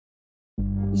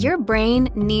Your brain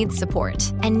needs support,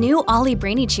 and new Ollie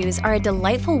Brainy Chews are a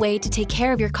delightful way to take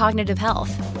care of your cognitive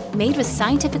health. Made with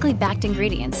scientifically backed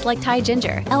ingredients like Thai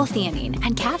ginger, L-theanine,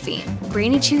 and caffeine,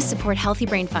 Brainy Chews support healthy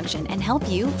brain function and help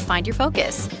you find your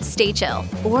focus, stay chill,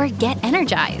 or get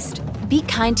energized. Be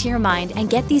kind to your mind and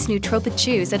get these nootropic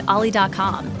chews at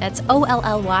ollie.com. That's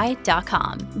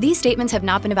OLLY.com. These statements have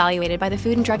not been evaluated by the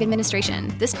Food and Drug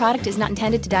Administration. This product is not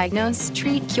intended to diagnose,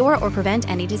 treat, cure, or prevent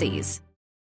any disease.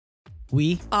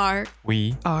 We are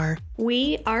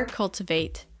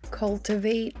Cultivate.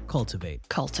 Cultivate. Cultivate. Cultivate.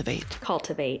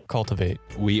 Cultivate. Cultivate.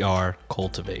 We are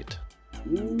Cultivate.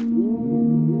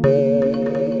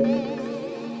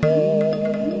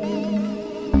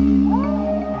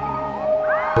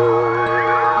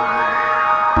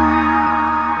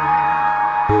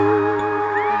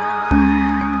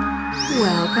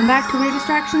 Welcome back to Weird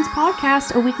Distractions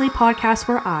Podcast, a weekly podcast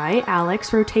where I,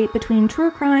 Alex, rotate between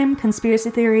true crime, conspiracy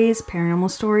theories,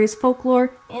 paranormal stories,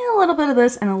 folklore, and a little bit of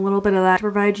this and a little bit of that to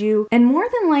provide you, and more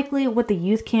than likely what the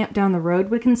youth camp down the road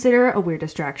would consider a weird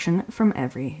distraction from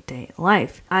everyday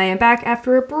life. I am back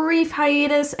after a brief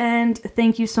hiatus, and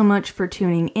thank you so much for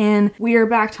tuning in. We are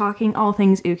back talking all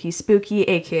things ooky spooky,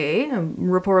 aka a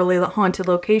reportedly haunted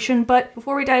location, but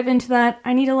before we dive into that,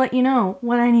 I need to let you know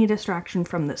what I need distraction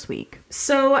from this week.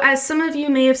 So, as some of you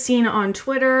may have seen on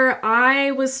Twitter,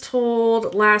 I was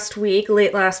told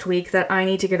late last week, that I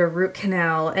need to get a root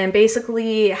canal, and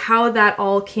basically how that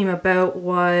all came about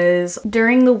was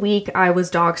during the week I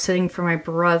was dog sitting for my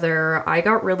brother. I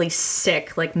got really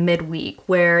sick like midweek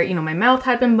where, my mouth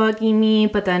had been bugging me,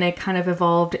 but then it kind of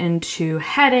evolved into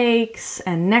headaches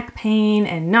and neck pain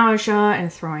and nausea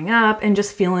and throwing up and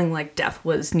just feeling like death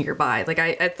was nearby. Like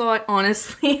I thought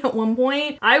honestly at one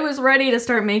point I was ready to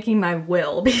start making my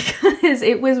will because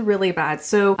it was really bad.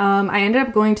 So I ended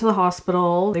up going to the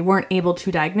hospital. They weren't able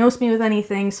to diagnose me with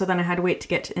anything, so then I had to wait to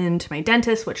get into my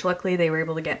dentist, which luckily they were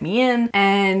able to get me in.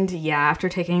 And yeah, after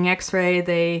taking x-ray,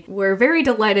 they were very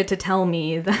delighted to tell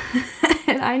me that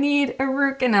I need a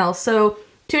root canal. So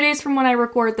 2 days from when I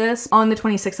record this, on the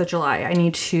 26th of July, I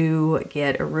need to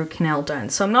get a root canal done.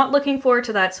 So I'm not looking forward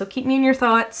to that, so keep me in your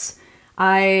thoughts.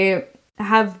 I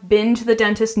have been to the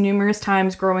dentist numerous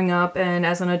times growing up, and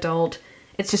as an adult,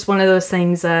 it's just one of those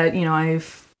things that,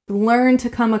 I've learned to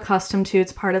come accustomed to.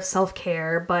 It's part of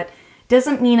self-care, but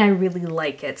doesn't mean I really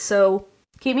like it. So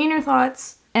keep me in your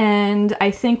thoughts. And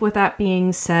I think with that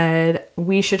being said,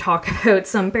 we should talk about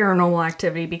some paranormal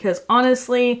activity because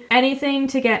honestly, anything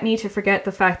to get me to forget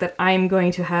the fact that I'm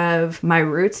going to have my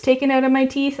roots taken out of my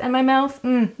teeth and my mouth.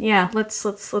 Yeah,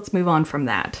 let's move on from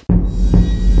that.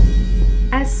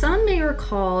 As some may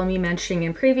recall me mentioning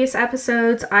in previous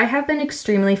episodes, I have been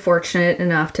extremely fortunate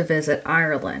enough to visit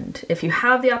Ireland. If you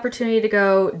have the opportunity to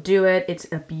go, do it. It's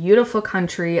a beautiful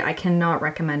country. I cannot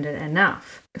recommend it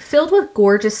enough. Filled with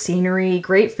gorgeous scenery,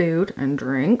 great food and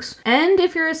drinks, and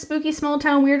if you're a spooky small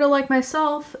town weirdo like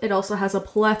myself, it also has a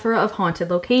plethora of haunted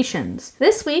locations.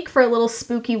 This week, for a little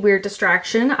spooky weird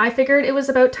distraction, I figured it was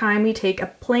about time we take a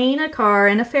plane, a car,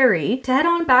 and a ferry to head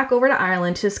on back over to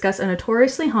Ireland to discuss a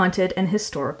notoriously haunted and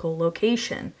historical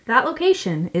location. That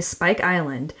location is Spike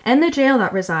Island, and the jail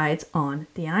that resides on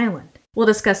the island. We'll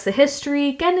discuss the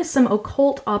history, get into some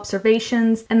occult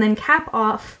observations, and then cap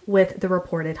off with the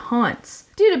reported haunts.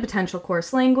 Due to potential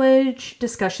coarse language,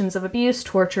 discussions of abuse,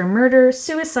 torture, murder,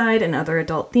 suicide, and other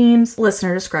adult themes,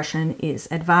 listener discretion is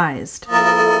advised.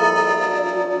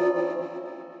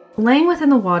 Laying within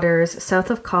the waters south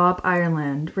of Cobb,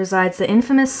 Ireland, resides the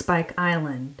infamous Spike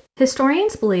Island.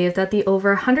 Historians believe that the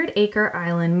over 100-acre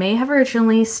island may have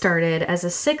originally started as a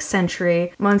 6th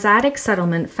century Monsadic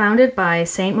settlement founded by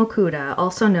Saint Mokuda,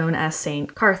 also known as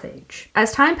Saint Carthage.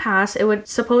 As time passed, it would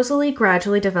supposedly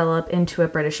gradually develop into a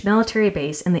British military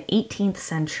base in the 18th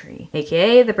century,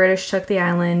 aka the British took the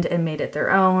island and made it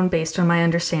their own based on my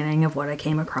understanding of what I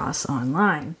came across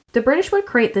online. The British would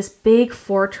create this big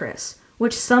fortress,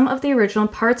 which some of the original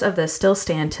parts of this still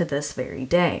stand to this very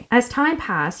day. As time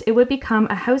passed, it would become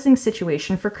a housing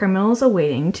situation for criminals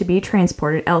awaiting to be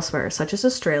transported elsewhere, such as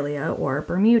Australia or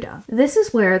Bermuda. This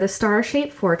is where the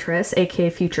star-shaped fortress,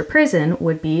 aka future prison,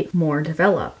 would be more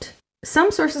developed. Some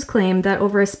sources claim that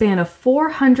over a span of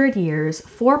 400 years,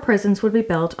 4 prisons would be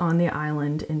built on the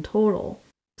island in total.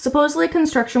 Supposedly,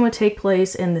 construction would take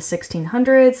place in the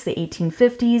 1600s, the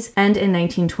 1850s, and in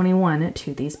 1921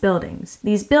 to these buildings.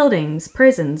 These buildings,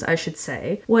 prisons I should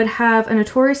say, would have a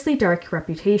notoriously dark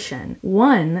reputation,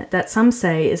 one that some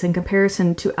say is in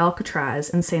comparison to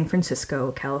Alcatraz in San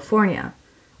Francisco, California.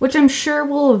 Which I'm sure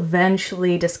we'll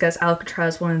eventually discuss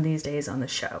Alcatraz one of these days on the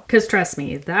show. Because trust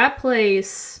me, that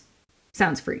place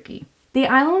sounds freaky. The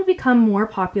island would become more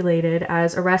populated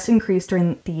as arrests increased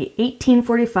during the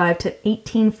 1845 to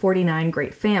 1849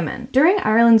 Great Famine. During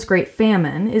Ireland's Great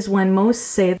Famine is when most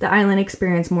say the island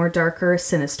experienced more darker,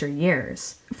 sinister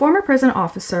years. Former prison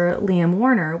officer Liam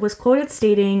Warner was quoted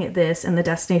stating this in the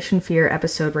Destination Fear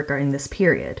episode regarding this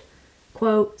period.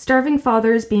 Quote, starving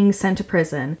fathers being sent to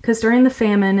prison because during the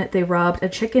famine they robbed a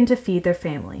chicken to feed their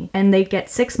family, and they'd get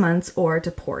 6 months or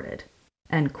deported.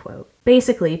 End quote.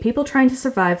 Basically, people trying to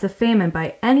survive the famine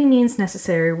by any means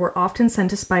necessary were often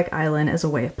sent to Spike Island as a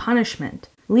way of punishment.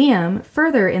 Liam,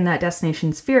 further in that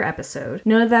Destination Fear episode,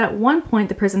 noted that at one point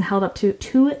the prison held up to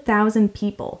 2,000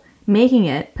 people, making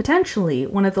it, potentially,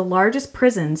 one of the largest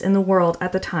prisons in the world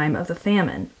at the time of the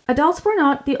famine. Adults were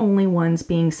not the only ones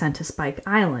being sent to Spike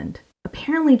Island.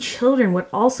 Apparently, children would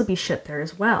also be shipped there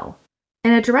as well.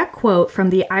 In a direct quote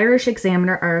from the Irish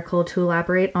Examiner article to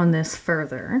elaborate on this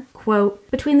further,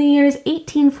 quote, between the years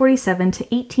 1847 to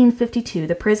 1852,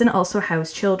 the prison also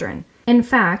housed children. In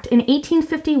fact, in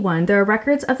 1851, there are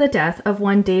records of the death of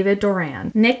one David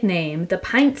Doran, nicknamed the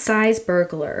Pint-Sized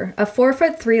Burglar, a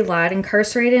 4'3" lad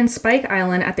incarcerated in Spike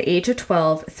Island at the age of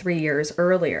 12 3 years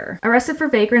earlier. Arrested for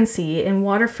vagrancy in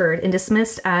Waterford and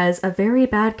dismissed as a very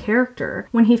bad character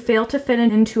when he failed to fit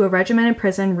into a regimented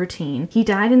prison routine, he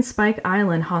died in Spike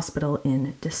Island Hospital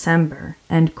in December.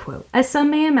 End quote. As some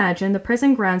may imagine, the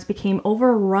prison grounds became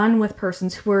overrun with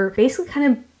persons who were basically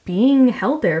kind of being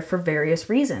held there for various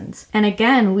reasons. And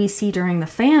again, we see during the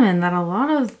famine that a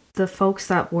lot of the folks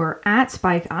that were at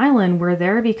Spike Island were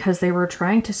there because they were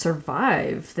trying to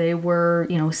survive. They were,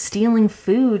 stealing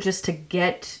food just to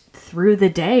get through the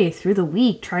day, through the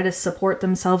week, try to support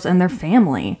themselves and their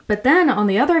family. But then, on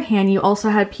the other hand, you also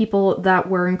had people that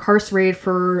were incarcerated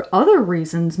for other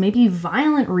reasons, maybe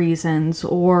violent reasons,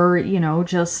 or,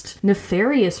 just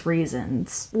nefarious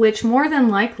reasons, which more than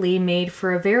likely made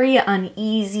for a very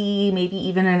uneasy, maybe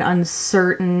even an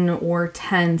uncertain or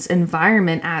tense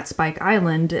environment at Spike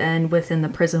Island and within the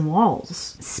prison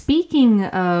walls. Speaking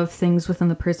of things within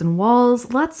the prison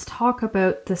walls, let's talk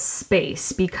about the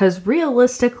space, because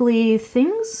realistically,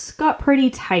 things got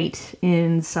pretty tight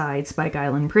inside Spike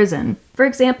Island Prison. For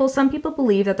example, some people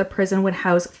believe that the prison would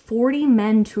house 40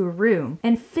 men to a room,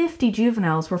 and 50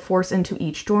 juveniles were forced into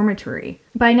each dormitory.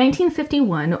 By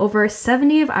 1951, over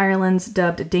 70 of Ireland's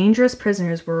dubbed dangerous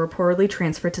prisoners were reportedly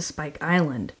transferred to Spike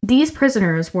Island. These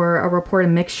prisoners were a reported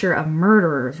mixture of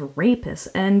murderers, rapists,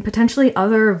 and potentially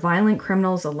other violent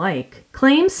criminals alike.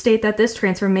 Claims state that this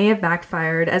transfer may have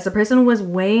backfired, as the prison was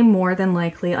way more than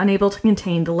likely unable to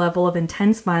contain the level of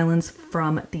intense violence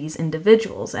from these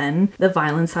individuals, and the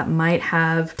violence that might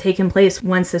have taken place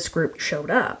once this group showed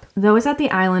up. Those at the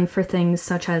island for things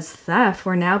such as theft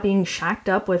were now being shacked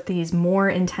up with these more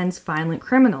intense violent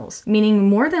criminals, meaning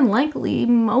more than likely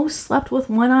most slept with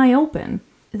one eye open.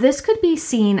 This could be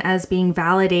seen as being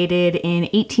validated in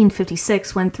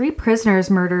 1856 when 3 prisoners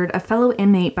murdered a fellow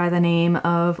inmate by the name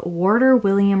of Warder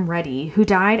William Reddy, who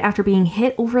died after being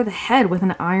hit over the head with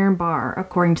an iron bar,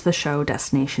 according to the show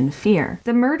Destination Fear.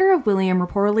 The murder of William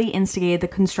reportedly instigated the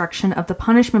construction of the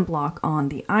punishment block on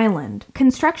the island.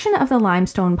 Construction of the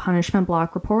limestone punishment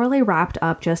block reportedly wrapped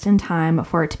up just in time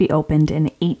for it to be opened in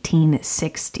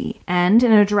 1860. And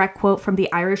in a direct quote from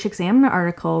the Irish Examiner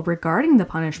article regarding the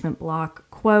punishment block,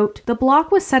 quote, the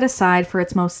block was set aside for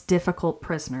its most difficult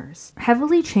prisoners.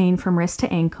 Heavily chained from wrist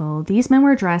to ankle, these men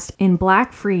were dressed in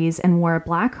black frieze and wore a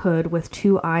black hood with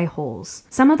 2 eye holes.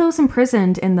 Some of those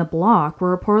imprisoned in the block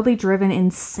were reportedly driven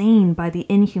insane by the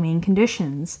inhumane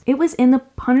conditions. It was in the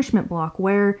punishment block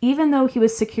where, even though he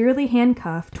was securely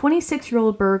handcuffed,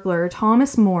 26-year-old burglar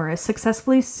Thomas Morris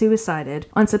successfully suicided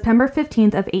on September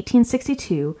 15th of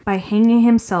 1862 by hanging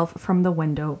himself from the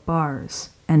window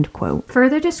bars. End quote.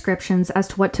 Further descriptions as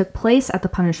to what took place at the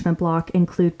punishment block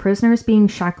include prisoners being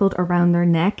shackled around their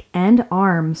neck and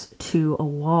arms to a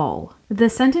wall. The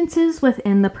sentences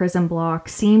within the prison block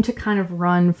seem to kind of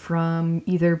run from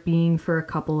either being for a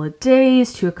couple of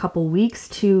days to a couple weeks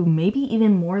to maybe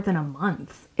even more than a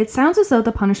month. It sounds as though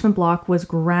the punishment block was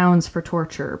grounds for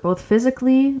torture, both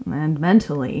physically and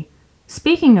mentally.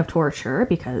 Speaking of torture,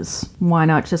 because why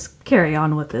not just carry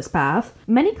on with this path,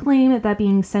 many claim that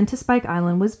being sent to Spike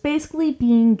Island was basically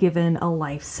being given a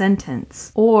life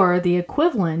sentence, or the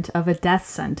equivalent of a death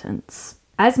sentence.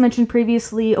 As mentioned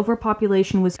previously,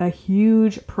 overpopulation was a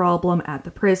huge problem at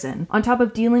the prison, on top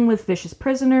of dealing with vicious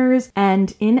prisoners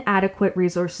and inadequate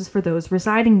resources for those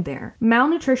residing there.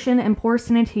 Malnutrition and poor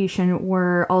sanitation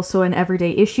were also an everyday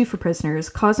issue for prisoners,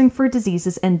 causing for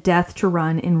diseases and death to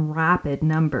run in rapid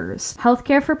numbers.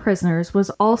 Healthcare for prisoners was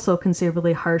also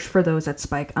considerably harsh for those at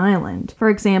Spike Island. For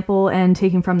example, and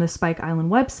taken from the Spike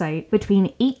Island website, between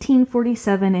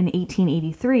 1847 and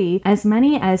 1883, as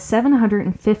many as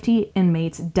 750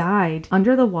 inmates died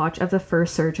under the watch of the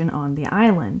first surgeon on the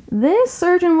island. This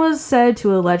surgeon was said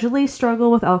to allegedly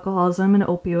struggle with alcoholism and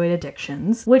opioid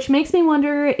addictions, which makes me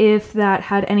wonder if that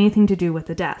had anything to do with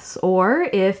the deaths, or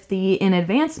if the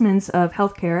advancements of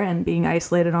healthcare and being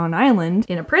isolated on an island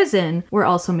in a prison were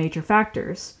also major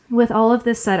factors. With all of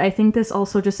this said, I think this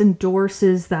also just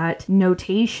endorses that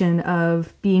notation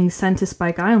of being sent to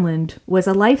Spike Island was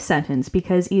a life sentence,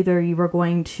 because either you were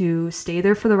going to stay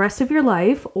there for the rest of your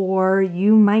life or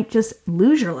you might just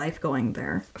lose your life going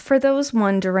there. For those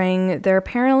wondering, there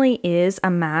apparently is a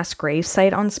mass grave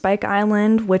site on Spike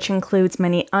Island, which includes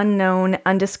many unknown,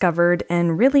 undiscovered,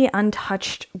 and really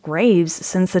untouched graves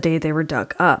since the day they were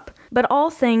dug up. But all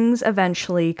things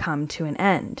eventually come to an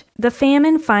end. The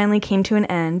famine finally came to an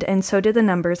end, and so did the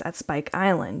numbers at Spike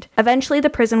Island. Eventually, the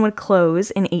prison would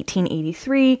close in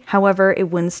 1883, however,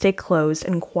 it wouldn't stay closed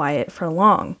and quiet for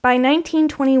long. By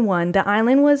 1921, the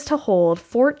island was to hold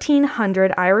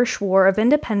 1,400 Irish War of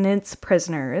Independence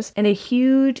prisoners in a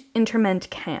huge internment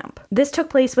camp. This took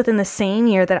place within the same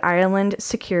year that Ireland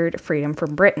secured freedom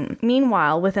from Britain.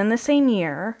 Meanwhile, within the same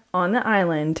year, on the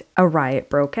island, a riot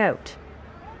broke out.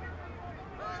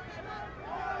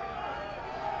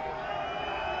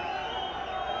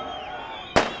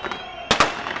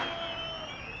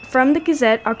 From the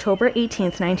Gazette, October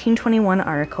 18th, 1921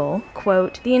 article,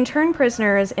 quote, "The interned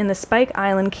prisoners in the Spike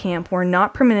Island camp were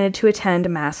not permitted to attend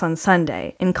Mass on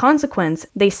Sunday. In consequence,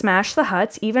 they smashed the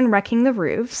huts, even wrecking the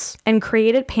roofs, and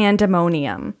created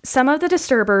pandemonium. Some of the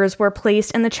disturbers were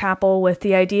placed in the chapel with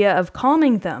the idea of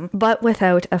calming them, but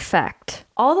without effect.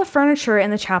 All the furniture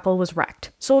in the chapel was wrecked.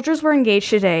 Soldiers were engaged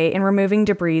today in removing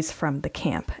debris from the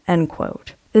camp," end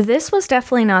quote. This was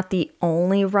definitely not the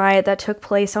only riot that took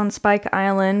place on Spike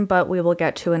Island, but we will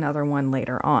get to another one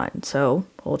later on. So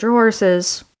hold your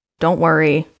horses. Don't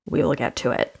worry, we will get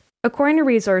to it. According to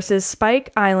resources,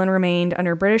 Spike Island remained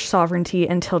under British sovereignty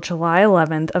until July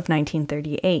 11th of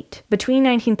 1938. Between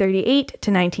 1938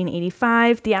 to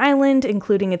 1985, the island,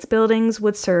 including its buildings,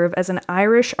 would serve as an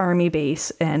Irish Army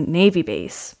base and Navy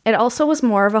base. It also was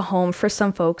more of a home for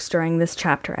some folks during this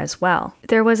chapter as well.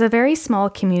 There was a very small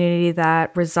community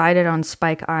that resided on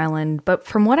Spike Island, but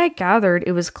from what I gathered,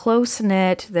 it was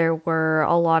close-knit. There were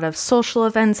a lot of social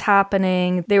events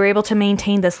happening. They were able to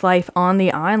maintain this life on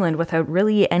the island without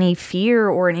really any fear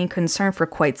or any concern for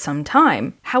quite some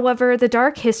time. However, the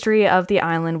dark history of the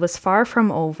island was far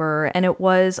from over, and it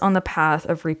was on the path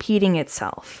of repeating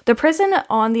itself. The prison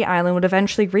on the island would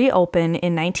eventually reopen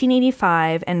in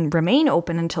 1985 and remain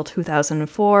open until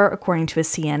 2004, according to a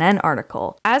CNN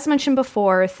article. As mentioned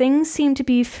before, things seem to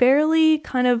be fairly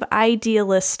kind of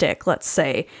idealistic, let's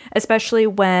say, especially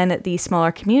when the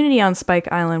smaller community on Spike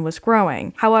Island was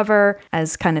growing. However,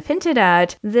 as kind of hinted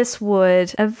at, this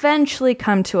would eventually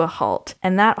come to a halt,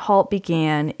 and that halt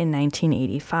began in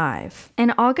 1985.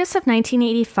 In August of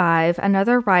 1985,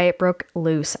 another riot broke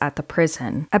loose at the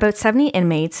prison. About 70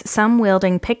 inmates, some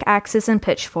wielding pickaxes and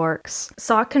pitchforks,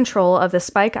 sought control of the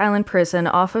Spike Island prison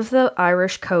off of the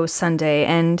Irish coast Sunday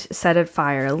and set it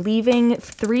fire, leaving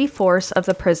 3/4 of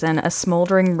the prison a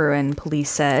smoldering ruin,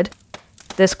 police said.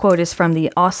 This quote is from the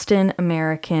Austin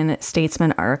American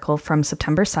Statesman article from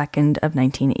September 2nd of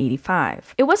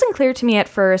 1985. It wasn't clear to me at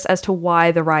first as to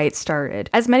why the riot started,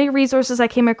 as many resources I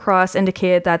came across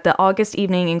indicated that the August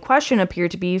evening in question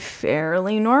appeared to be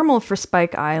fairly normal for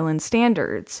Spike Island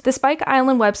standards. The Spike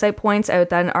Island website points out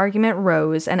that an argument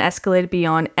rose and escalated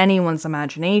beyond anyone's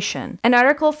imagination. An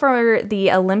article for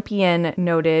the Olympian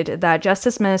noted that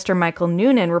Justice Minister Michael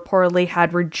Noonan reportedly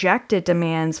had rejected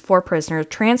demands for prisoner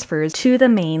transfers to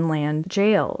the mainland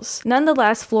jails.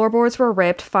 Nonetheless, floorboards were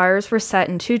ripped, fires were set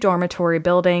in 2 dormitory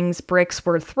buildings, bricks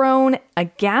were thrown, a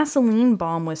gasoline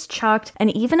bomb was chucked,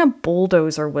 and even a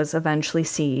bulldozer was eventually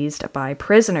seized by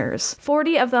prisoners.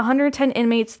 40 of the 110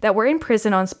 inmates that were in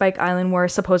prison on Spike Island were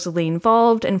supposedly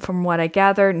involved, and from what I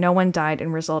gather, no one died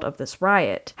in result of this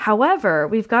riot. However,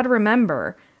 we've got to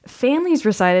remember, families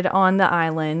resided on the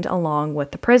island along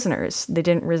with the prisoners. They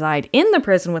didn't reside in the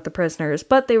prison with the prisoners,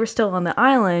 but they were still on the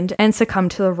island and succumbed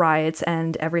to the riots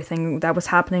and everything that was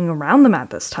happening around them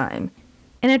at this time.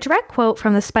 In a direct quote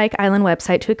from the Spike Island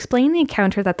website to explain the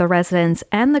encounter that the residents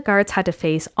and the guards had to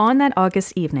face on that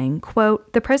August evening,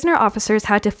 quote, "The prisoner officers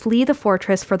had to flee the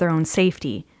fortress for their own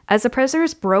safety, as the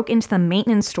prisoners broke into the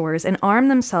maintenance stores and armed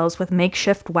themselves with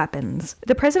makeshift weapons.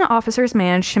 The prison officers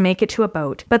managed to make it to a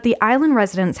boat, but the island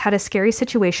residents had a scary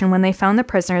situation when they found the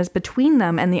prisoners between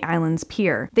them and the island's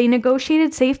pier. They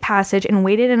negotiated safe passage and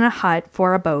waited in a hut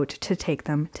for a boat to take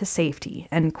them to safety,"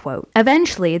 end quote.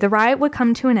 Eventually, the riot would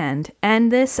come to an end,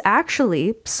 and this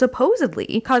actually,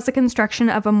 supposedly, caused the construction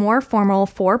of a more formal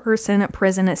 4-person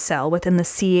prison cell within the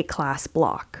C-class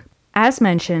block. As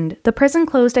mentioned, the prison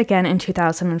closed again in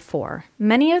 2004.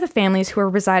 Many of the families who were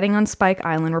residing on Spike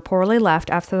Island reportedly left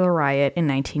after the riot in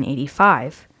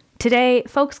 1985. Today,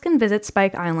 folks can visit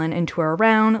Spike Island and tour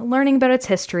around, learning about its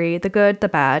history, the good, the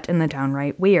bad, and the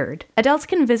downright weird. Adults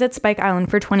can visit Spike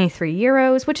Island for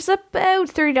 €23, which is about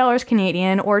 $30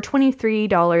 Canadian or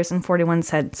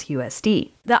 $23.41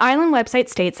 USD. The island website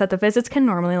states that the visits can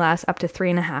normally last up to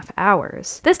 3.5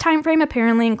 hours. This time frame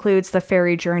apparently includes the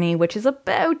ferry journey, which is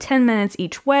about 10 minutes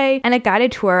each way, and a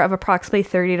guided tour of approximately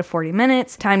 30 to 40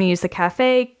 minutes, time to use the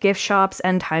cafe, gift shops,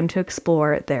 and time to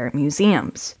explore their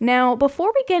museums. Now,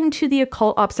 before we get into the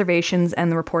occult observations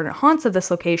and the reported haunts of this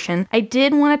location, I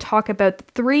did want to talk about the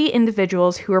 3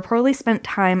 individuals who reportedly spent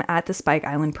time at the Spike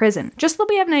Island prison, just so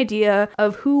we have an idea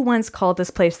of who once called this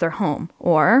place their home,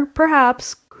 or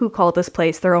perhaps who called this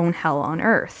place their own hell on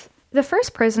earth. The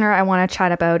first prisoner I want to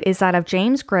chat about is that of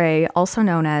James Gray, also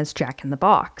known as Jack in the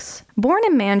Box. Born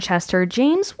in Manchester,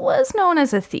 James was known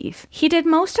as a thief. He did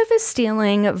most of his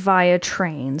stealing via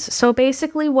trains. So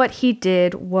basically what he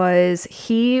did was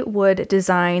he would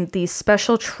design these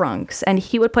special trunks, and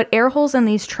he would put air holes in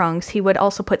these trunks. He would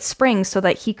also put springs so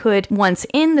that he could, once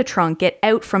in the trunk, get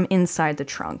out from inside the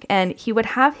trunk. And he would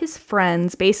have his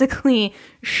friends basically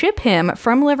ship him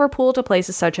from Liverpool to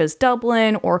places such as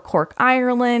Dublin or Cork,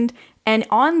 Ireland. And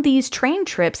on these train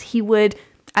trips, he would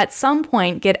at some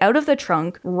point get out of the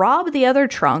trunk, rob the other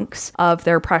trunks of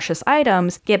their precious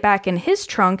items, get back in his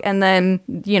trunk, and then,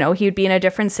 he'd be in a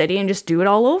different city and just do it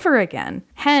all over again.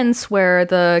 Hence where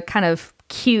the kind of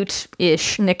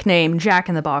cute-ish nickname Jack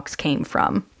in the Box came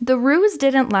from. The ruse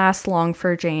didn't last long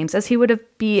for James, as he would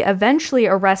be eventually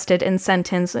arrested and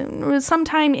sentenced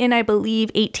sometime in, I believe,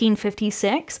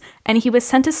 1856, and he was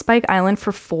sent to Spike Island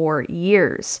for 4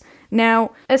 years.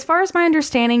 Now, as far as my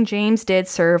understanding, James did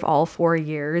serve all 4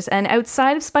 years, and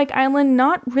outside of Spike Island,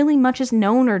 not really much is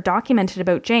known or documented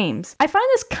about James. I find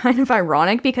this kind of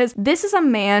ironic because this is a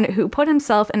man who put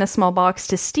himself in a small box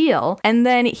to steal, and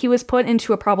then he was put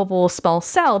into a probable small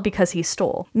cell because he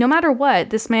stole. No matter what,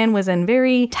 this man was in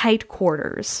very tight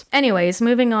quarters. Anyways,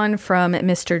 moving on from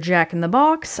Mr. Jack in the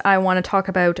Box, I want to talk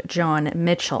about John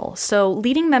Mitchell. So,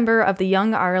 leading member of the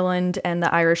Young Ireland and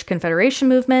the Irish Confederation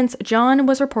movements, John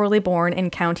was reportedly born in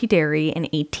County Derry in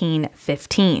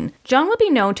 1815. John would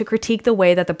be known to critique the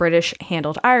way that the British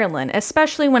handled Ireland,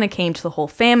 especially when it came to the whole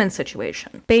famine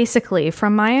situation. Basically,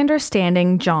 from my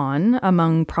understanding, John,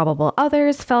 among probable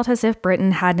others, felt as if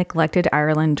Britain had neglected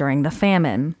Ireland during the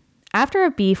famine. After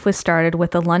a beef was started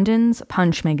with the London's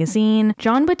Punch magazine,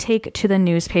 John would take to the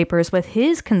newspapers with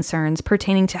his concerns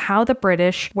pertaining to how the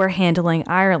British were handling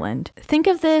Ireland. Think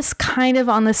of this kind of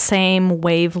on the same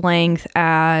wavelength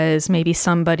as maybe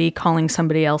somebody calling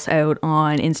somebody else out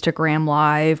on Instagram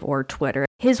Live or Twitter.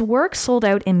 His work sold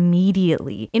out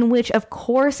immediately, in which of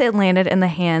course it landed in the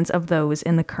hands of those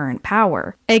in the current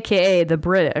power, aka the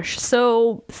British.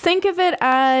 So think of it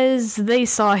as they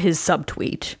saw his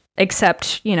subtweet.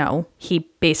 Except, he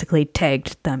basically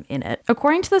tagged them in it.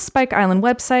 According to the Spike Island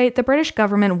website, the British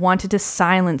government wanted to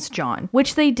silence John,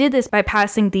 which they did this by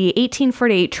passing the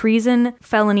 1848 Treason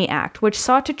Felony Act, which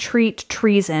sought to treat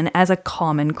treason as a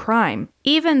common crime.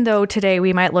 Even though today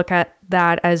we might look at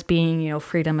that as being,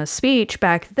 freedom of speech,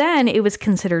 back then it was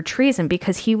considered treason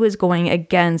because he was going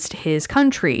against his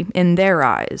country in their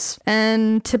eyes.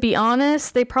 And to be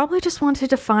honest, they probably just wanted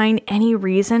to find any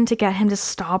reason to get him to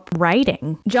stop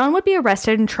writing. John would be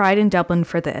arrested and tried in Dublin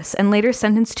for this, and later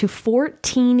sentenced to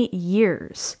 14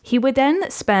 years. He would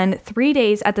then spend 3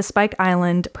 days at the Spike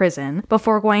Island prison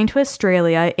before going to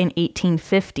Australia in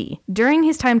 1850. During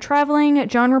his time traveling,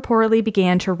 John reportedly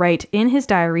began to write in his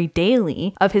diary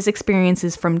daily of his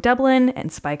experiences from Dublin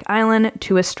and Spike Island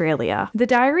to Australia. The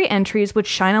diary entries would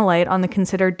shine a light on the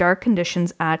considered dark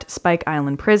conditions at Spike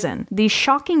Island prison. These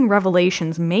shocking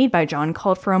revelations made by John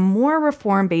called for a more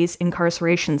reform-based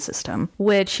incarceration system,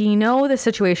 which, the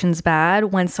situation's bad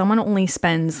when someone only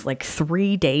spends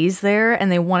 3 days there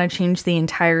and they want to change the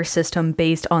entire system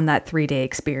based on that 3-day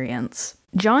experience.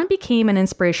 John became an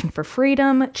inspiration for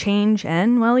freedom, change,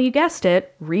 and, well, you guessed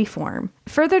it, reform.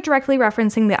 Further directly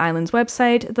referencing the island's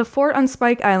website, the fort on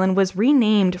Spike Island was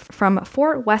renamed from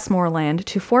Fort Westmoreland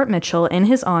to Fort Mitchell in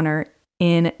his honor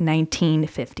in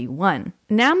 1951.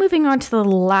 Now moving on to the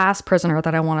last prisoner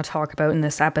that I want to talk about in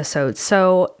this episode.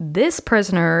 So this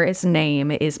prisoner's name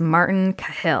is Martin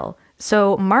Cahill.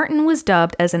 So Martin was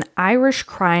dubbed as an Irish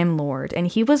crime lord, and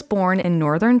he was born in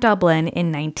northern Dublin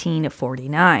in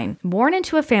 1949. Born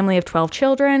into a family of 12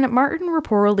 children, Martin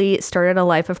reportedly started a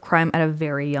life of crime at a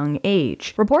very young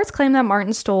age. Reports claim that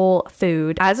Martin stole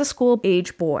food as a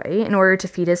school-age boy in order to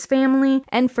feed his family,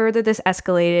 and further this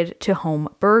escalated to home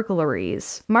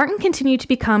burglaries. Martin continued to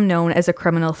become known as a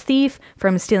criminal thief,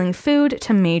 from stealing food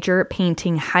to major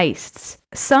painting heists.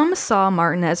 Some saw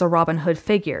Martin as a Robin Hood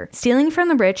figure, stealing from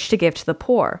the rich to give to the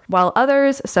poor, while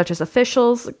others, such as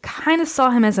officials, kind of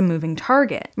saw him as a moving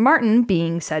target. Martin,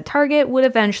 being said target, would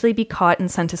eventually be caught and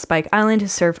sent to Spike Island to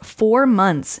serve 4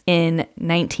 months in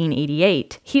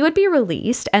 1988. He would be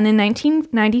released, and in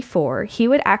 1994, he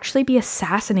would actually be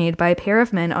assassinated by a pair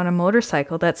of men on a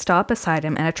motorcycle that stopped beside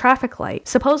him at a traffic light.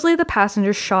 Supposedly, the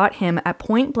passengers shot him at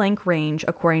point-blank range,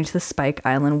 according to the Spike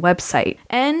Island website.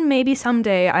 And maybe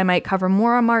someday I might cover more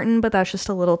on Martin, but that's just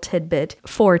a little tidbit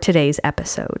for today's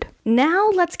episode. Now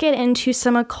let's get into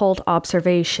some occult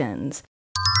observations.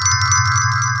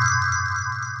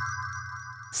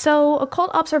 So,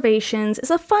 Occult Observations is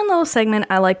a fun little segment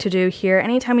I like to do here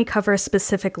anytime we cover a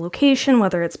specific location,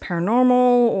 whether it's paranormal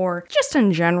or just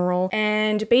in general.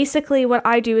 And basically what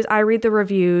I do is I read the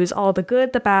reviews, all the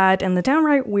good, the bad, and the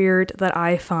downright weird that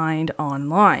I find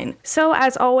online. So,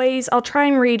 as always, I'll try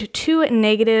and read 2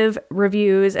 negative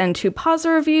reviews and 2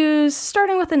 positive reviews,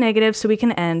 starting with the negative so we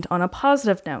can end on a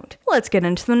positive note. Let's get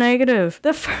into the negative.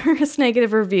 The first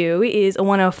negative review is a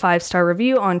 105-star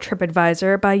review on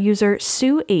TripAdvisor by user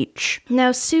Sue H.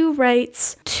 Now, Sue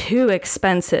writes, too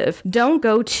expensive. Don't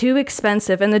go too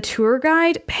expensive. And the tour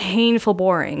guide, painful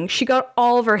boring. She got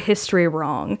all of her history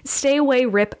wrong. Stay away,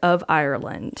 Rip of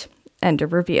Ireland. End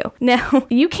of review. Now,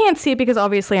 you can't see it because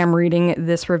obviously I'm reading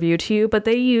this review to you, but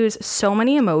they use so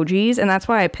many emojis, and that's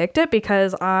why I picked it,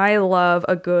 because I love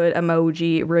a good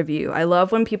emoji review. I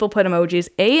love when people put emojis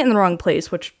in the wrong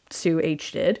place, which Sue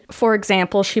H did. For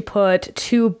example, she put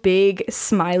 2 big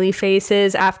smiley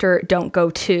faces after don't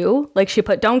go to. Like, she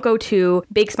put don't go to,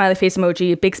 big smiley face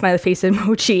emoji, big smiley face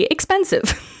emoji,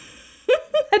 expensive.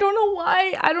 I don't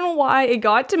know why it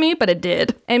got to me, but it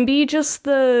did. And B, just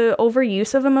the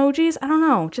overuse of emojis. I don't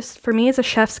know. Just for me, it's a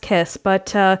chef's kiss.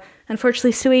 But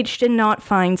unfortunately, Sue H did not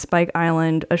find Spike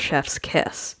Island a chef's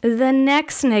kiss. The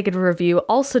next negative review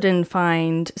also didn't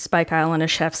find Spike Island a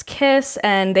chef's kiss,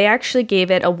 and they actually gave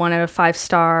it a 1 out of 5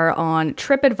 star on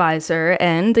TripAdvisor,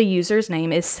 and the user's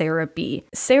name is Sarah B.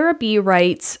 Sarah B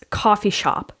writes, coffee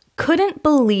shop. Couldn't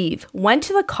believe. Went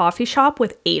to the coffee shop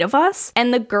with 8 of us,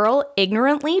 and the girl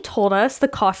ignorantly told us the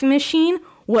coffee machine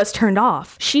was turned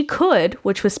off. She could,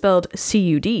 which was spelled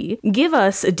C-U-D, give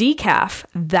us a decaf.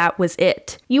 That was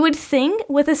it. You would think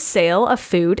with a sale of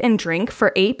food and drink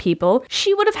for 8 people,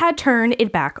 she would have had turned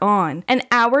it back on. An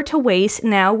hour to waste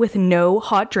now with no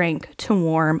hot drink to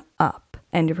warm up.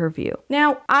 End of review.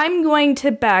 Now, I'm going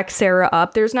to back Sarah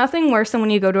up. There's nothing worse than when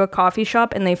you go to a coffee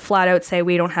shop and they flat out say,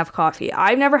 we don't have coffee.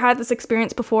 I've never had this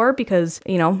experience before because,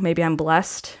 you know, maybe I'm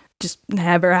blessed. Just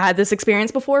never had this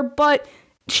experience before, but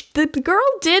the girl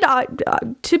did,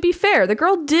 to be fair, the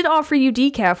girl did offer you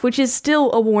decaf, which is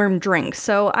still a warm drink.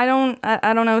 So I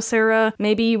don't know, Sarah,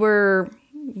 maybe you were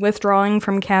withdrawing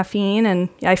from caffeine and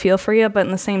I feel for you, but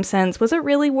in the same sense, was it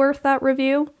really worth that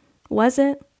review? Was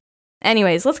it?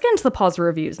 Anyways, let's get into the positive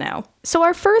reviews now. So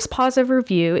our first positive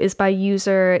review is by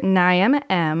user Niam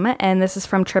M, and this is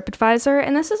from TripAdvisor,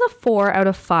 and this is a 4 out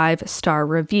of 5 star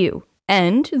review.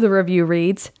 And the review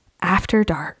reads, After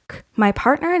Dark. My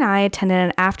partner and I attended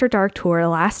an After Dark tour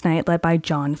last night led by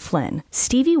John Flynn.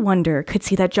 Stevie Wonder could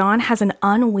see that John has an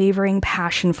unwavering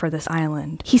passion for this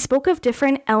island. He spoke of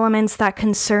different elements that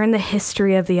concern the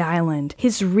history of the island.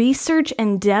 His research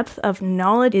and depth of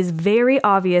knowledge is very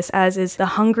obvious, as is the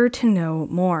hunger to know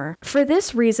more. For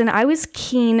this reason, I was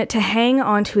keen to hang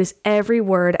on to his every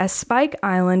word, as Spike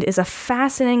Island is a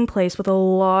fascinating place with a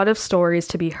lot of stories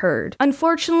to be heard.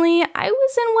 Unfortunately, I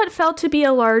was in what felt to be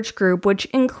a large group, which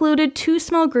included 2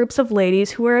 small groups of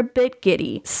ladies who were a bit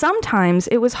giddy. Sometimes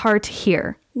it was hard to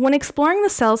hear. When exploring the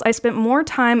cells, I spent more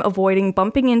time avoiding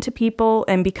bumping into people,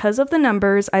 and because of the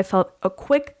numbers, I felt a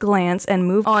quick glance and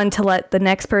moved on to let the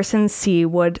next person see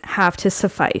would have to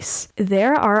suffice.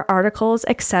 There are articles,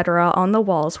 etc. on the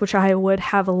walls which I would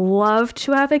have loved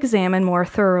to have examined more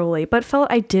thoroughly, but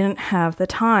felt I didn't have the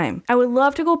time. I would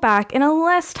love to go back in a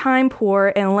less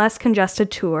time-poor and less congested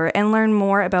tour and learn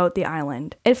more about the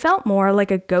island. It felt more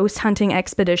like a ghost hunting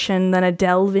expedition than a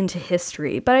delve into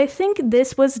history, but I think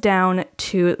this was down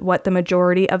to what the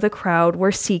majority of the crowd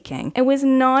were seeking. It was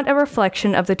not a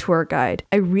reflection of the tour guide.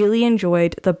 I really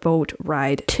enjoyed the boat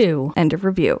ride too. End of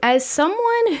review. As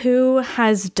someone who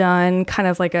has done kind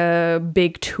of like a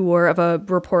big tour of a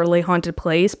reportedly haunted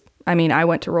place, I mean, I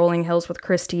went to Rolling Hills with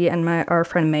Christy and our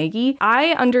friend Maggie.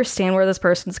 I understand where this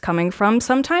person's coming from.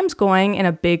 Sometimes going in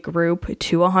a big group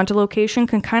to a haunted location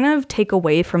can kind of take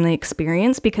away from the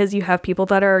experience because you have people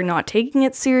that are not taking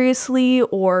it seriously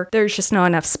or there's just not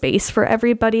enough space for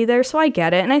everybody there. So I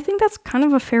get it. And I think that's kind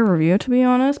of a fair review, to be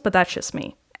honest, but that's just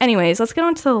me. Anyways, let's get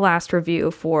on to the last review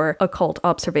for Occult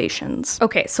Observations.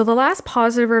 Okay, so the last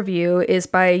positive review is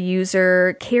by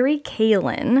user Carrie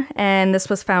Kalin, and this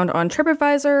was found on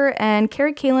TripAdvisor, and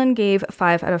Carrie Kalin gave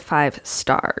 5 out of 5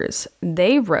 stars.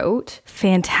 They wrote,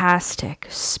 fantastic,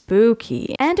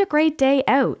 spooky, and a great day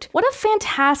out. What a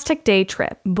fantastic day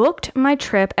trip. Booked my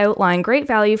trip outline great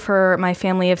value for my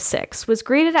family of 6. Was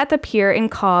greeted at the pier in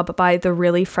Cobb by the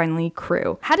really friendly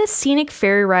crew. Had a scenic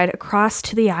ferry ride across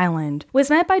to the island. Was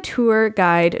met by tour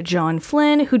guide John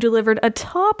Flynn, who delivered a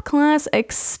top-class,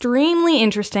 extremely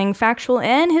interesting, factual,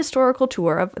 and historical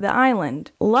tour of the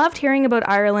island. Loved hearing about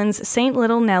Ireland's Saint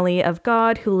Little Nellie of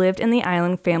God, who lived in the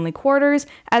island family quarters,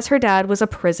 as her dad was a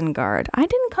prison guard. I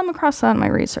didn't come across that in my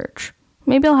research.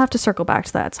 Maybe I'll have to circle back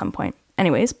to that at some point.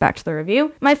 Anyways, back to the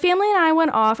review. My family and I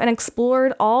went off and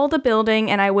explored all the building,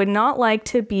 and I would not like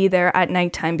to be there at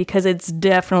nighttime because it's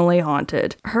definitely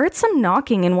haunted. Heard some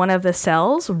knocking in one of the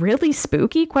cells. Really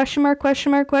spooky? ?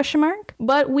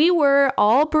 But we were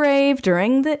all brave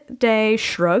during the day,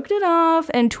 shrugged it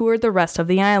off, and toured the rest of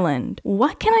the island.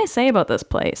 What can I say about this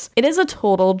place? It is a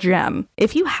total gem.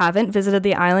 If you haven't visited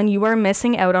the island, you are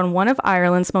missing out on one of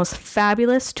Ireland's most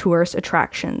fabulous tourist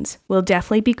attractions. We'll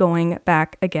definitely be going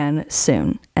back again soon.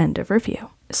 End of review.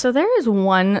 So there is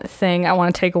one thing I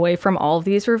want to take away from all of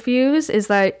these reviews is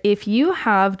that if you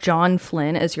have John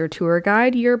Flynn as your tour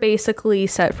guide, you're basically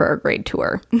set for a great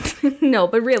tour. No,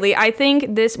 but really, I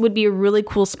think this would be a really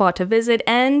cool spot to visit.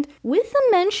 And with the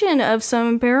mention of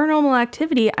some paranormal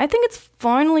activity, I think it's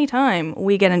finally time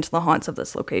we get into the haunts of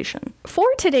this location. For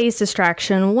today's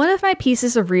distraction, one of my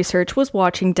pieces of research was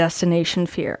watching Destination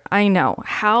Fear. I know,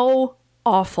 how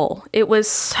awful. It was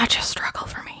such a struggle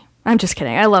for me. I'm just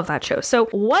kidding. I love that show. So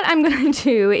what I'm going to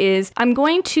do is I'm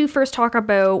going to first talk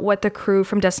about what the crew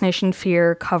from Destination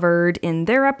Fear covered in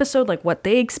their episode, like what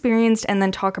they experienced, and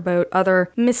then talk about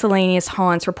other miscellaneous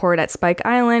haunts reported at Spike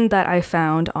Island that I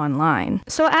found online.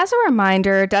 So as a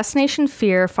reminder, Destination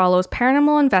Fear follows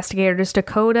paranormal investigators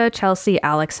Dakota, Chelsea,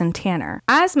 Alex, and Tanner.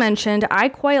 As mentioned, I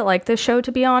quite like this show,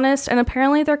 to be honest, and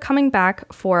apparently they're coming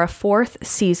back for a 4th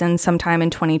season sometime in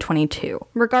 2022.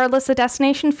 Regardless, the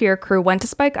Destination Fear crew went to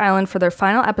Spike Island for their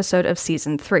final episode of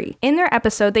season 3. In their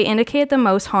episode, they indicated the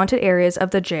most haunted areas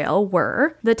of the jail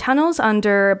were the tunnels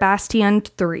under Bastion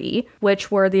 3, which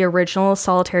were the original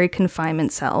solitary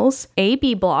confinement cells,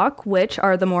 AB block, which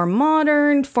are the more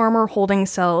modern former holding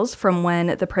cells from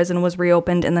when the prison was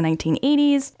reopened in the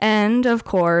 1980s, and of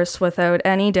course, without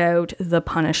any doubt, the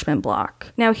punishment block.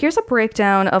 Now, here's a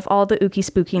breakdown of all the ooky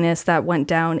spookiness that went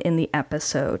down in the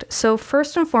episode. So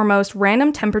first and foremost,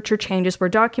 random temperature changes were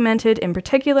documented, in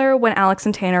particular when Alex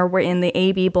and Tanner were in the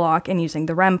AB block and using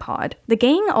the REM pod. The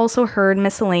gang also heard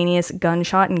miscellaneous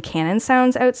gunshot and cannon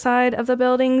sounds outside of the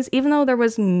buildings, even though there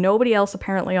was nobody else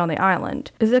apparently on the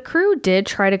island. The crew did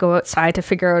try to go outside to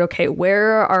figure out, okay,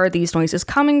 where are these noises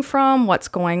coming from, what's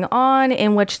going on,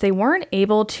 in which they weren't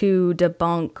able to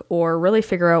debunk or really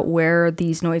figure out where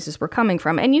these noises were coming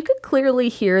from. And you could clearly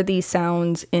hear these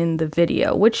sounds in the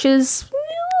video, which is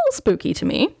spooky to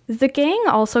me. The gang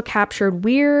also captured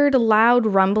weird, loud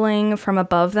rumbling from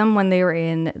above them when they were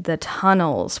in the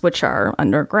tunnels, which are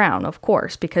underground, of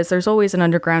course, because there's always an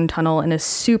underground tunnel in a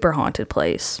super haunted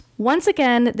place. Once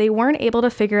again, they weren't able to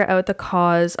figure out the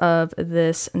cause of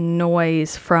this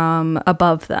noise from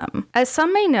above them. As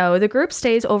some may know, the group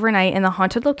stays overnight in the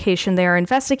haunted location they are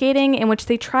investigating, in which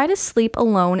they try to sleep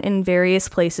alone in various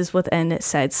places within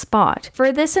said spot.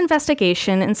 For this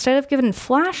investigation, instead of given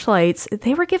flashlights,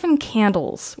 they were given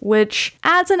candles, which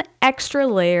adds an extra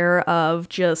layer of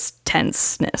just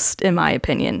tenseness, in my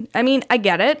opinion. I mean, I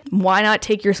get it. Why not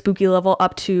take your spooky level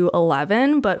up to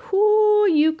 11? But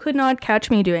you could not catch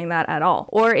me doing that at all.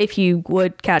 Or if you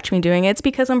would catch me doing it, it's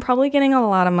because I'm probably getting a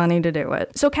lot of money to do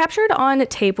it. So captured on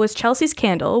tape was Chelsea's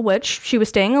candle, which she was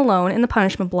staying alone in the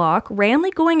punishment block,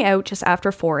 randomly going out just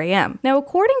after 4 a.m. Now,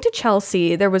 according to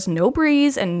Chelsea, there was no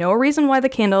breeze and no reason why the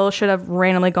candle should have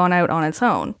randomly gone out on its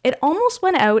own. It almost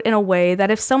went out in a way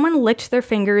that if someone licked their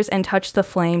fingers and touched the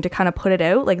flame to kind of put it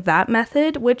out, like that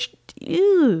method, which,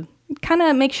 ew, kind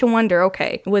of makes you wonder,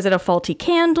 okay, was it a faulty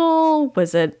candle?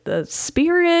 Was it the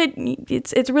spirit?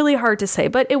 It's really hard to say,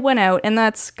 but it went out, and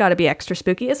that's got to be extra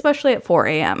spooky, especially at 4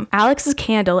 a.m. Alex's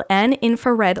candle and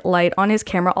infrared light on his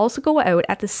camera also go out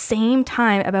at the same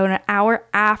time, about an hour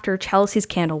after Chelsea's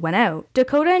candle went out.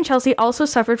 Dakota and Chelsea also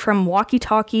suffered from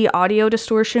walkie-talkie audio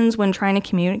distortions when trying to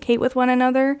communicate with one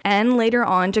another, and later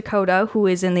on, Dakota, who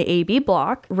is in the AB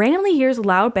block, randomly hears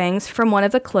loud bangs from one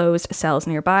of the closed cells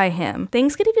nearby him.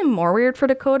 Things get even more weird for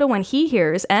Dakota when he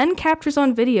hears and captures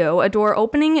on video a door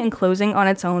opening and closing on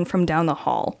its own from down the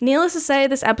hall. Needless to say,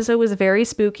 this episode was very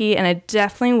spooky, and it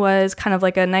definitely was kind of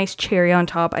like a nice cherry on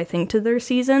top, I think, to their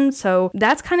season. So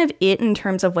that's kind of it in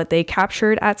terms of what they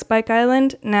captured at Spike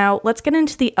Island. Now let's get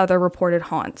into the other reported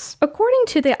haunts. According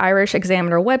to the Irish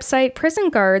Examiner website, prison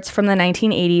guards from the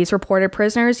 1980s reported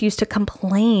prisoners used to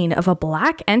complain of a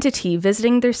black entity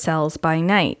visiting their cells by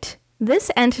night.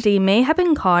 This entity may have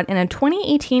been caught in a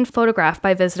 2018 photograph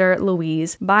by visitor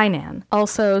Louise Bynan.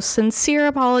 Also, sincere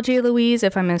apology, Louise,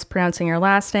 if I'm mispronouncing your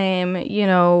last name. You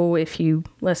know, if you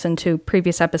listen to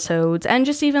previous episodes and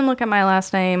just even look at my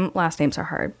last names are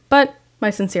hard. But my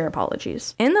sincere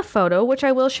apologies. In the photo, which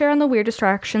I will share on the Weird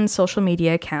Distractions social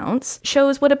media accounts,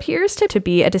 shows what appears to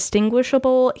be a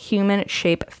distinguishable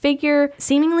human-shaped figure,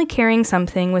 seemingly carrying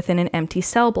something within an empty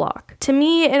cell block. To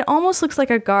me, it almost looks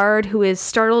like a guard who is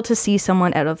startled to see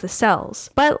someone out of the cells.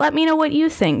 But let me know what you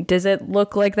think. Does it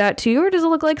look like that to you, or does it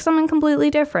look like something completely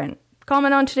different?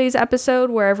 Comment on today's episode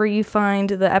wherever you find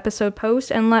the episode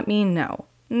post and let me know.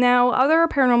 Now, other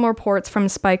paranormal reports from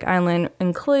Spike Island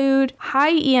include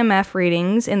high EMF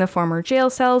readings in the former jail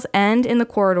cells and in the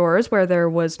corridors where there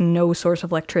was no source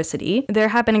of electricity. There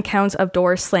have been accounts of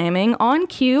doors slamming on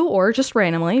cue or just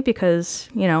randomly because,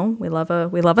 you know, we love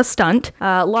a stunt.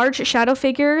 Large shadow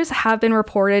figures have been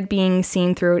reported being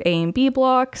seen throughout A and B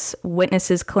blocks.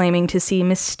 Witnesses claiming to see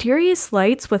mysterious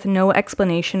lights with no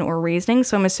explanation or reasoning,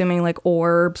 so I'm assuming like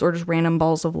orbs or just random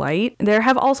balls of light. There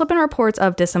have also been reports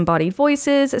of disembodied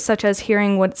voices, such as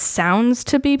hearing what sounds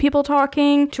to be people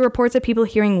talking, to reports of people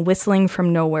hearing whistling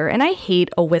from nowhere. And I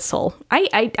hate a whistle.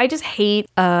 I just hate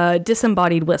a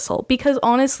disembodied whistle because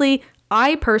honestly,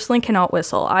 I personally cannot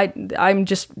whistle. I'm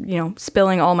just,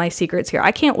 spilling all my secrets here.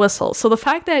 I can't whistle. So the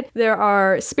fact that there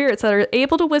are spirits that are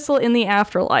able to whistle in the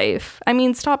afterlife, I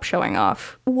mean, stop showing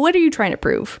off. What are you trying to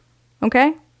prove?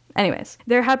 Okay? Anyways,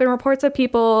 there have been reports of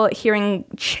people hearing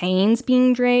chains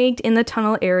being dragged in the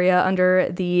tunnel area under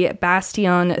the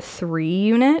Bastion 3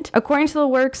 unit. According to the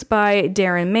works by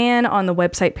Darren Mann on the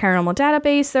website Paranormal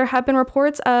Database, there have been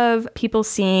reports of people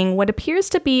seeing what appears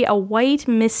to be a white,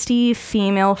 misty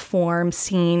female form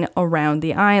seen around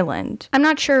the island. I'm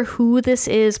not sure who this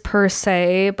is per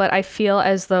se, but I feel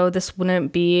as though this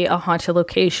wouldn't be a haunted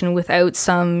location without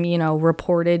some,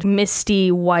 reported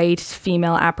misty white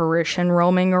female apparition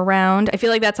roaming around. I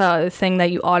feel like that's a thing that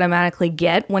you automatically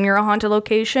get when you're a haunted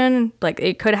location. Like,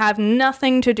 it could have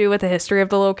nothing to do with the history of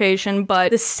the location, but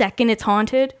the second it's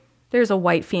haunted, there's a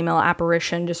white female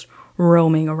apparition just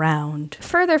roaming around.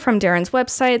 Further from Darren's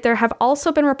website, there have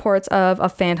also been reports of a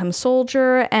phantom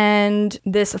soldier, and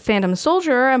this phantom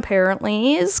soldier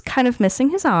apparently is kind of missing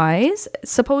his eyes.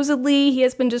 Supposedly, he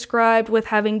has been described with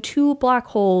having 2 black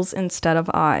holes instead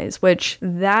of eyes, which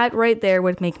that right there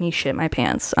would make me shit my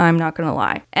pants. I'm not gonna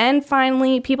lie. And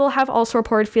finally, people have also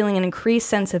reported feeling an increased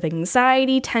sense of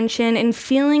anxiety, tension, and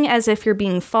feeling as if you're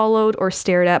being followed or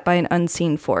stared at by an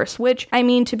unseen force, which, I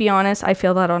mean, to be honest, I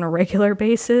feel that on a regular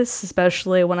basis,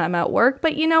 especially when I'm at work.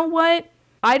 But you know what?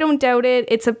 I don't doubt it.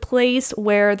 It's a place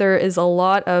where there is a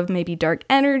lot of maybe dark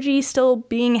energy still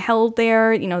being held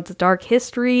there. It's a dark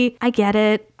history. I get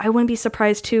it. I wouldn't be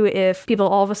surprised too if people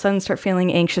all of a sudden start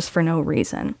feeling anxious for no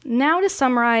reason. Now to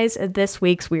summarize this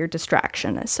week's Weird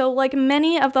Distraction. So like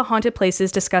many of the haunted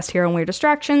places discussed here on Weird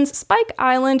Distractions, Spike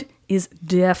Island is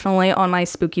definitely on my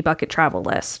spooky bucket travel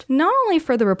list. Not only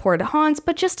for the reported haunts,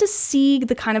 but just to see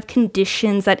the kind of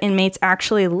conditions that inmates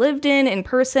actually lived in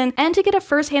person, and to get a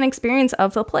first-hand experience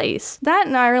of the place. That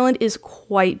in Ireland is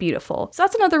quite beautiful. So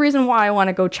that's another reason why I want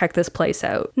to go check this place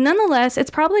out. Nonetheless, it's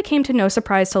probably came to no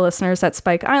surprise to listeners that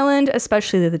Spike Island,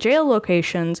 especially the jail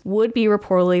locations, would be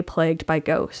reportedly plagued by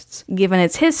ghosts. Given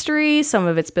its history, some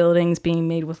of its buildings being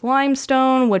made with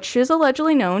limestone, which is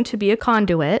allegedly known to be a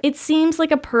conduit, it seems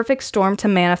like a perfect storm to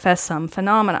manifest some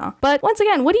phenomena. But once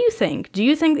again, what do you think? Do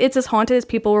you think it's as haunted as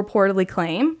people reportedly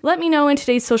claim? Let me know in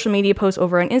today's social media post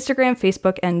over on Instagram,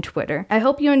 Facebook, and Twitter. I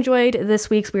hope you enjoyed this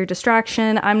week's Weird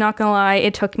Distraction. I'm not gonna lie,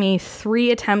 it took me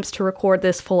 3 attempts to record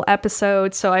this full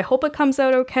episode, so I hope it comes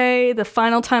out okay. The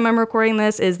final time I'm recording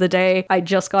this is the day I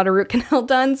just got a root canal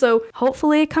done, so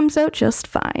hopefully it comes out just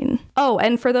fine. Oh,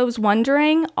 and for those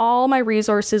wondering, all my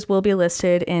resources will be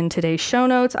listed in today's show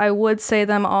notes. I would say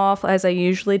them off as I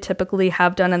typically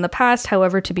have done in the past.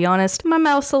 However, to be honest, my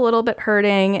mouth's a little bit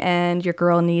hurting and your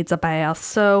girl needs a bath,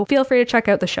 so feel free to check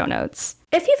out the show notes.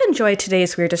 If you've enjoyed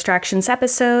today's Weird Distractions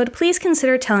episode, please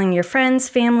consider telling your friends,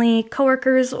 family,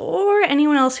 coworkers, or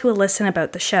anyone else who will listen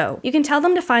about the show. You can tell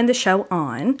them to find the show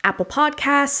on Apple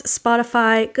Podcasts,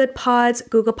 Spotify, Good Pods,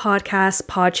 Google Podcasts,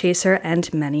 Podchaser,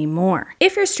 and many more.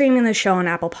 If you're streaming the show on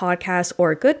Apple Podcasts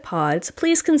or Good Pods,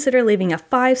 please consider leaving a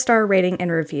 5-star rating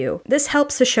and review. This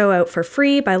helps the show out for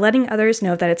free by letting others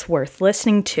know that it's worth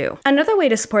listening to. Another way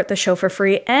to support the show for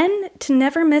free and to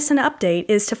never miss an update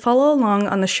is to follow along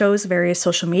on the show's various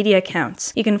social media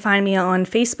accounts. You can find me on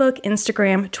Facebook,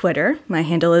 Instagram, Twitter. My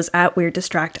handle is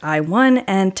 @WeirdDistractI1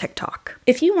 and TikTok.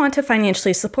 If you want to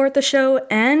financially support the show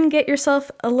and get yourself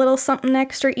a little something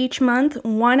extra each month,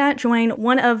 why not join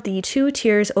one of the 2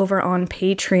 tiers over on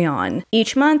Patreon?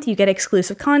 Each month you get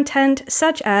exclusive content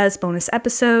such as bonus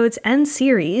episodes and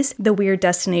series, the Weird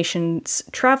Destinations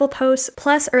travel posts,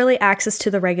 plus early access to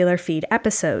the regular feed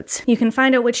episodes. You can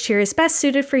find out which tier is best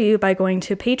suited for you by going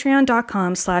to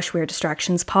patreon.com/WeirdDistractions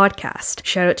podcast.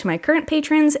 Shout out to my current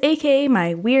patrons, aka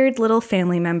my weird little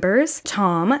family members: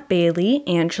 Tom, Bailey,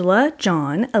 Angela,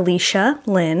 John, Alicia,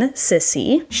 Lynn,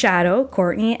 Sissy, Shadow,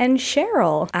 Courtney, and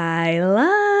Cheryl. I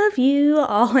love you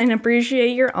all and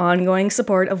appreciate your ongoing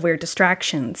support of Weird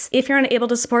Distractions. If you're unable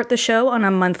to support the show on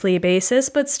a monthly basis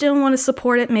but still want to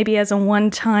support it maybe as a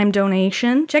one-time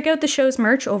donation, check out the show's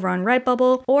merch over on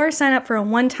Redbubble or sign up for a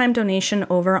one-time donation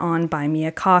over on Buy Me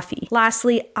a Coffee.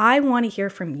 Lastly, I want to hear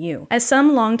from you. As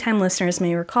some longtime listeners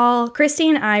may recall, Christy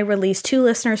and I released 2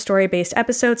 listener story-based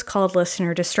episodes called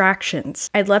Listener Distractions.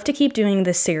 I'd love to keep doing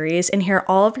this series and hear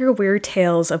all of your weird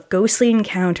tales of ghostly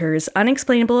encounters,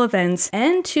 unexplainable events,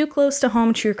 and too close to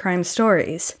home true crime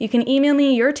stories. You can email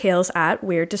me your tales at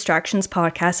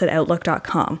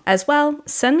weirddistractionspodcast@outlook.com. As well,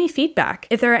 send me feedback.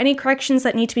 If there are any corrections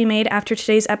that need to be made after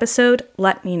today's episode,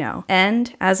 let me know.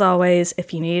 And as always,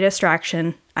 if you need a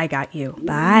distraction, I got you.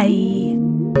 Bye.